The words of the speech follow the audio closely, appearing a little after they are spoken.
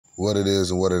what it is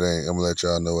and what it ain't. I'm gonna let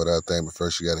y'all know what I think, but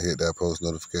first you gotta hit that post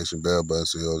notification bell button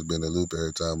so you'll always be in the loop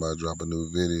every time I drop a new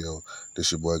video.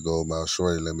 This your boy Goldmouth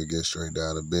Shorty. Let me get straight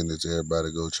down to business.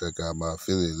 Everybody go check out my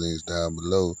affiliate links down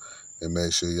below, and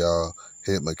make sure y'all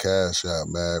hit my cash out,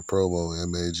 Mag Promo,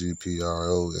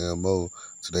 MAGPROMO.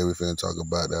 Today we finna talk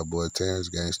about that boy Terrance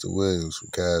Gangsta Williams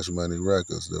from Cash Money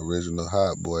Records, the original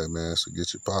hot boy, man. So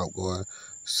get your popcorn,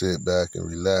 sit back and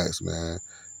relax, man,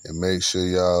 and make sure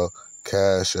y'all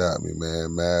cash out me,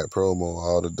 man. Mad Promo,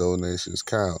 all the donations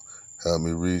count. Help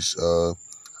me reach at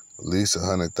least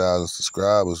 100,000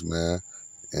 subscribers, man.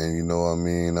 And you know what I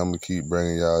mean? I'm going to keep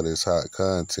bringing y'all this hot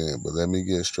content. But let me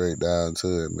get straight down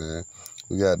to it, man.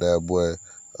 We got that boy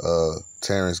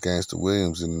Terrance Gangsta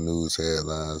Williams in the news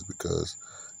headlines because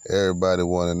everybody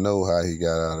want to know how he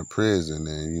got out of prison.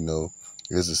 And, you know,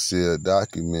 it's a sealed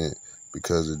document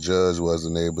because the judge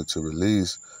wasn't able to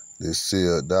release this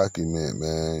sealed document,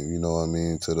 man, you know what I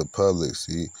mean, to the public.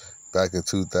 See, back in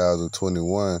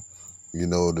 2021, you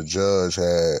know, the judge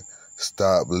had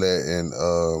stopped letting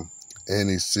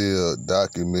any sealed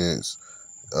documents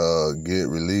get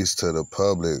released to the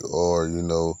public, or, you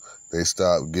know, they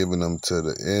stopped giving them to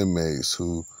the inmates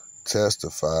who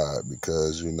testified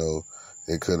because, you know,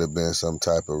 it could have been some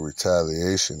type of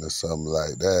retaliation or something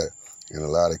like that. And a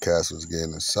lot of cats was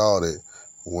getting assaulted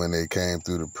when they came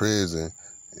through the prison.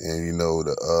 And, you know,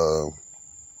 the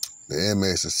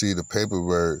inmates would see the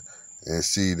paperwork and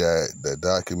see that the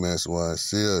documents weren't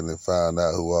sealed and find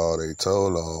out who all they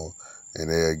told on, and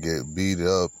they'd get beat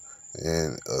up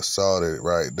and assaulted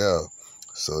right there.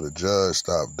 So the judge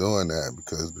stopped doing that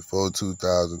because before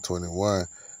 2021,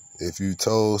 if you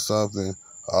told something,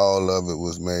 all of it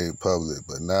was made public.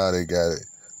 But now they got it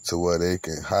to where they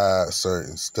can hide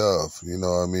certain stuff, you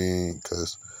know what I mean?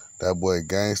 Because that boy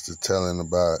Gangsta telling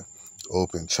about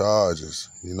open charges,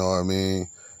 you know what I mean?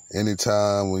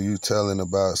 Anytime when you telling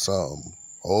about something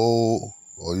old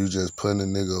or you just putting a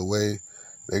nigga away,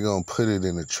 they gonna put it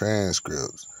in the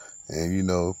transcripts. And you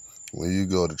know, when you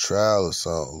go to trial or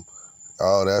something,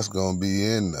 all that's gonna be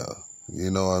in there, you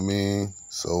know what I mean?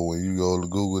 So when you go to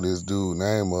Google this dude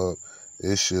name up,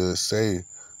 it should say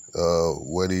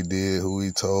what he did, who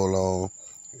he told on,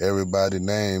 everybody's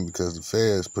name, because the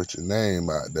feds put your name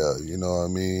out there, you know what I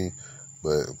mean?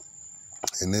 But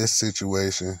in this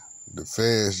situation, the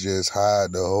feds just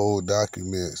hide the whole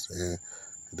documents and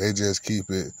they just keep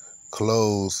it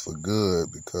closed for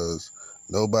good because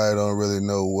nobody don't really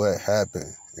know what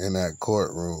happened in that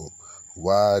courtroom.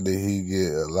 Why did he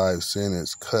get a life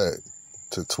sentence cut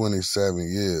to 27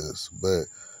 years? But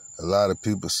a lot of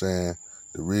people saying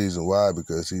the reason why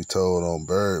because he told on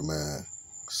Birdman.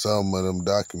 Some of them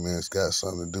documents got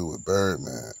something to do with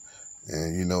Birdman.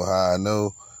 And you know how I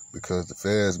know? Because the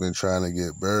feds been trying to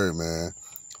get Birdman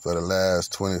for the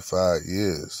last 25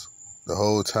 years. The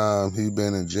whole time he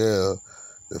been in jail,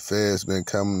 the feds been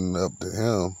coming up to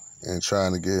him and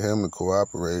trying to get him to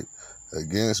cooperate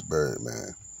against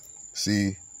Birdman.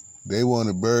 See, they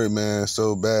wanted Birdman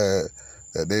so bad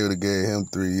that they would have gave him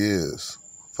 3 years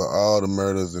for all the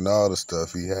murders and all the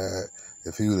stuff he had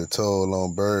if he would have told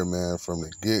on Birdman from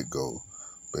the get-go.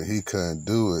 But he couldn't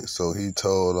do it, so he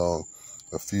told on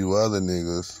a few other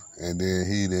niggas, and then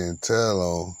he didn't tell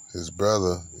on his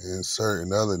brother and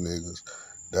certain other niggas.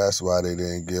 That's why they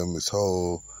didn't give him his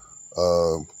whole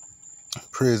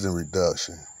prison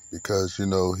reduction, because, you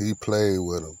know, he played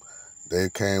with them. They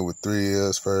came with 3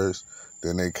 years first,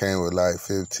 then they came with like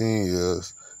 15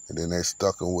 years, and then they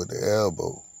stuck him with the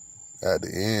elbow at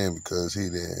the end because he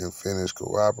didn't finish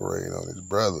cooperating on his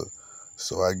brother.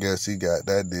 So I guess he got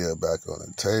that deal back on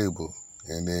the table,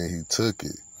 and then he took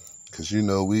it. Because, you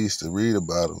know, we used to read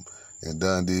about him in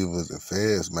Dun Divas and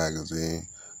Feds magazine,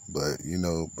 but, you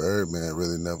know, Birdman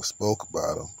really never spoke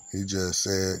about him. He just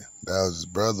said that was his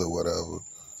brother or whatever.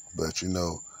 But, you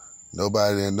know,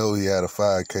 nobody didn't know he had a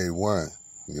 5K1,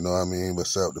 you know what I mean,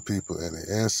 except the people in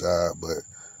the inside. But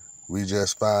we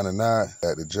just finding out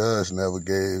that the judge never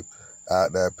gave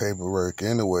out that paperwork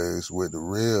anyways with the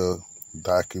real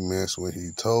documents when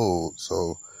he told.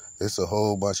 So it's a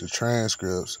whole bunch of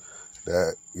transcripts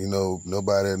that, you know,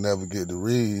 nobody will never get to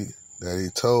read that he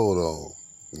told on,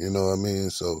 you know what I mean?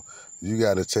 So you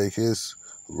got to take his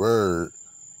word,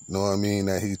 you know what I mean,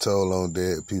 that he told on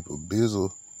dead people.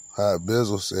 Bezos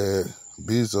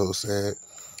said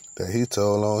that he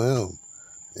told on him.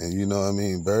 And you know what I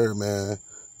mean, Birdman,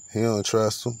 he don't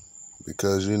trust him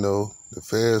because, you know, the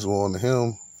feds wanted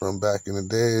him from back in the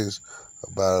days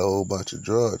about a whole bunch of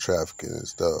drug trafficking and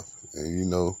stuff. And, you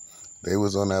know, they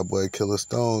was on that boy Killer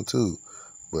Stone too.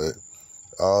 But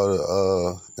all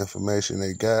the information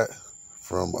they got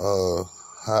from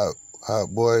Hot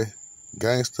Boy,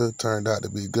 Gangsta turned out to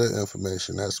be good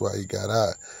information. That's why he got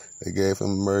out. They gave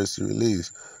him emergency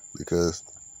release because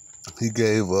he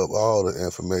gave up all the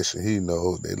information he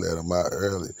knows. They let him out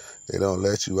early. They don't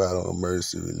let you out on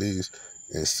emergency release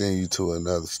and send you to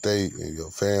another state, and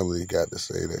your family got to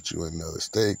say that you in another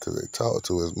state because they talked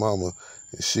to his mama,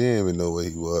 and she didn't even know where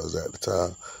he was at the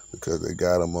time because they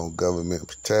got him on government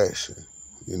protection.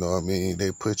 You know what I mean?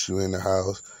 They put you in the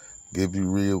house, give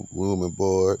you real room and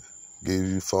board, give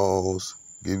you phones,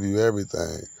 give you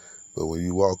everything. But when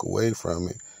you walk away from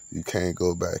it, you can't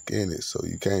go back in it. So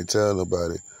you can't tell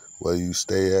nobody where you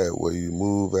stay at, where you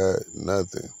move at,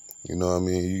 nothing. You know what I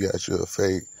mean? You got your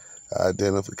fake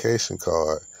identification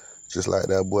card, just like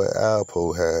that boy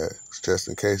Alpo had, just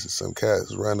in case some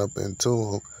cats run up into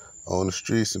him on the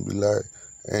streets and be like,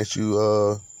 ain't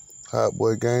you hot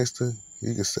boy gangster?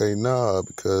 He can say nah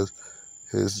because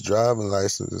his driving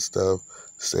license and stuff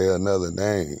say another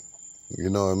name. You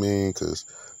know what I mean? Because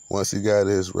once he got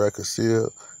his record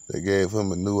sealed, they gave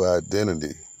him a new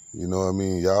identity. You know what I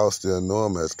mean? Y'all still know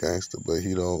him as gangster, but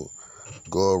he don't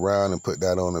go around and put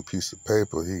that on a piece of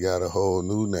paper. He got a whole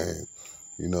new name.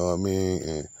 You know what I mean?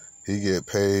 And he get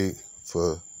paid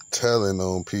for telling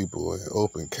on people and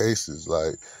open cases.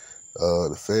 Like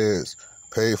the feds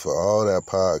pay for all that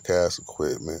podcast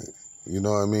equipment. You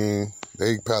know what I mean?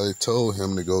 They probably told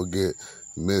him to go get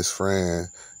Miss Fran,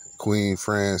 Queen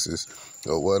Francis,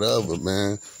 or whatever,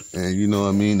 man. And you know what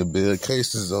I mean? To build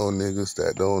cases on niggas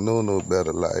that don't know no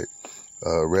better, like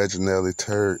Reginelli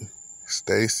Turk,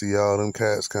 Stacy, all them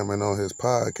cats coming on his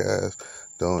podcast,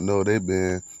 don't know they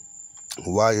been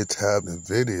wiretapped and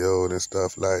videoed and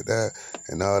stuff like that.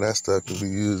 And all that stuff can be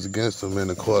used against them in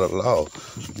the court of law.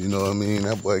 You know what I mean?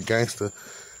 That boy Gangsta,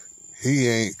 he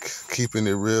ain't keeping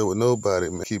it real with nobody,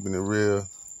 man. Keeping it real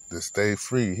to stay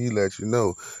free. He let you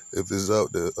know if it's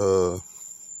up to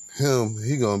him,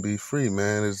 he gonna be free,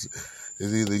 man. It's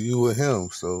either you or him.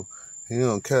 So he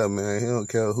don't care, man. He don't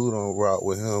care who don't rock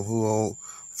with him, who don't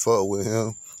fuck with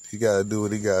him. He gotta do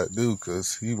what he gotta do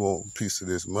because he want a piece of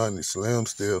this money. Slim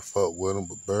still fuck with him,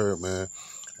 but Birdman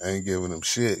ain't giving him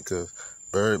shit because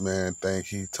Birdman think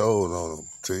he told on him.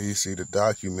 Till he see the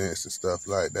documents and stuff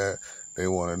like that, they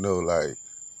want to know, like,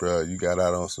 bro, you got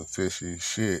out on some fishy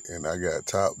shit, and I got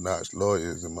top-notch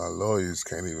lawyers, and my lawyers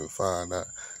can't even find out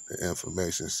the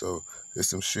information. So there's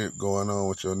some shit going on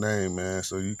with your name, man,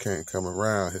 so you can't come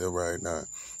around here right now.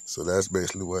 So that's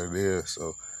basically what it is.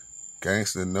 So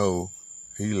Gangsta know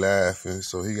he laughing,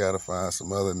 so he got to find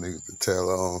some other niggas to tell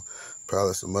on,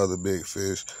 probably some other big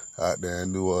fish out there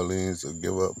in New Orleans, or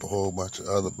give up a whole bunch of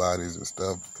other bodies and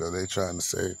stuff because they trying to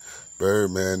say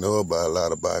Birdman know about a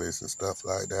lot of bodies and stuff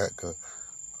like that because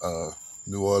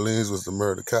New Orleans was the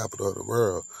murder capital of the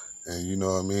world. And you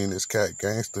know what I mean? This cat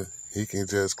Gangsta, he can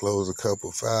just close a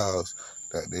couple files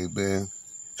that they've been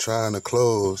trying to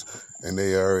close, and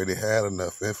they already had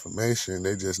enough information.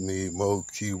 They just need more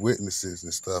key witnesses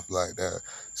and stuff like that.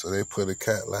 So they put a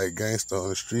cat like Gangsta on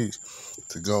the streets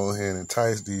to go ahead and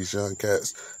entice these young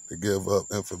cats to give up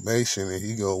information, and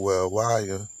he gonna wear a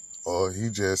wire, or he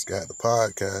just got the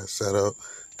podcast set up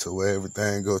to where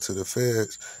everything go to the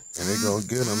feds, and they gonna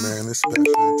get him, man. It's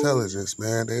special intelligence,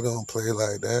 man. They don't play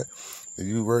like that. If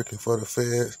you working for the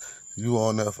feds, you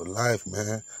on there for life,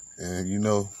 man. And you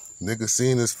know, nigga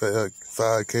seen his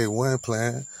 5K1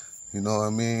 plan, you know what I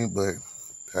mean? But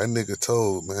that nigga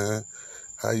told, man,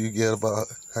 how you get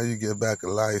back a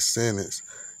life sentence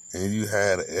and you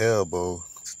had an elbow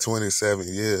to 27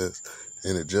 years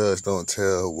and the judge don't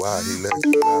tell why he let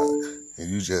you out and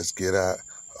you just get out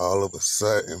all of a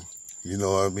sudden, you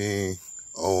know what I mean,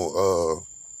 on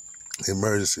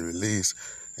emergency release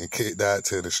and kicked out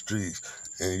to the streets,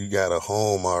 and you got a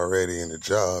home already and a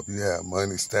job, you have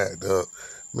money stacked up,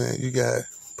 man, you got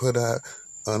put out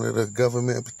under the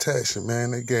government protection,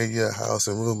 man. They gave you a house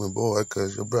and room and board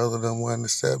because your brother done wasn't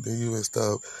accepting you and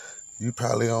stuff. You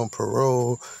probably on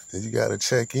parole and you got to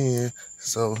check in,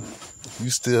 so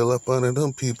you still up under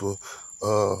them people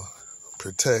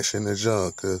protection and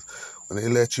junk, because when they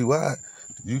let you out,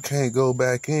 you can't go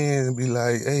back in and be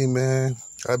like, hey, man,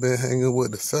 I've been hanging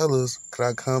with the fellas. Could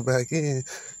I come back in?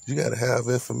 You got to have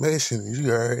information.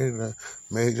 You already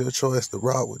made your choice to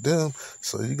rock with them,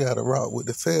 so you got to rock with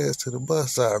the feds to the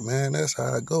bus side, man. That's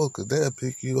how it goes, because they'll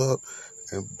pick you up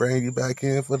and bring you back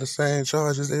in for the same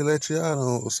charges they let you out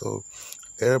on. So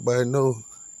everybody know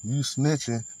you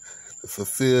snitching to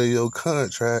fulfill your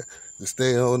contract to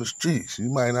stay on the streets. You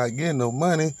might not get no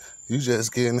money. You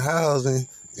just getting housing,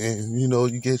 and, you know,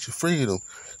 you get your freedom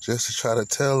just to try to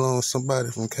tell on somebody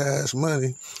from Cash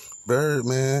Money.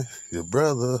 Birdman, your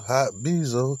brother, Hot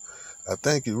Bezo, I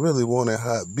think he really wanted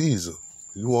Hot Bezo.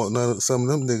 You want some of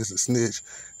them niggas to snitch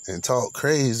and talk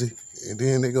crazy, and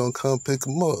then they gonna come pick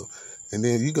them up. And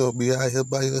then you gonna be out here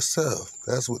by yourself.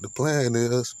 That's what the plan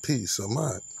is. Peace of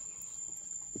mind.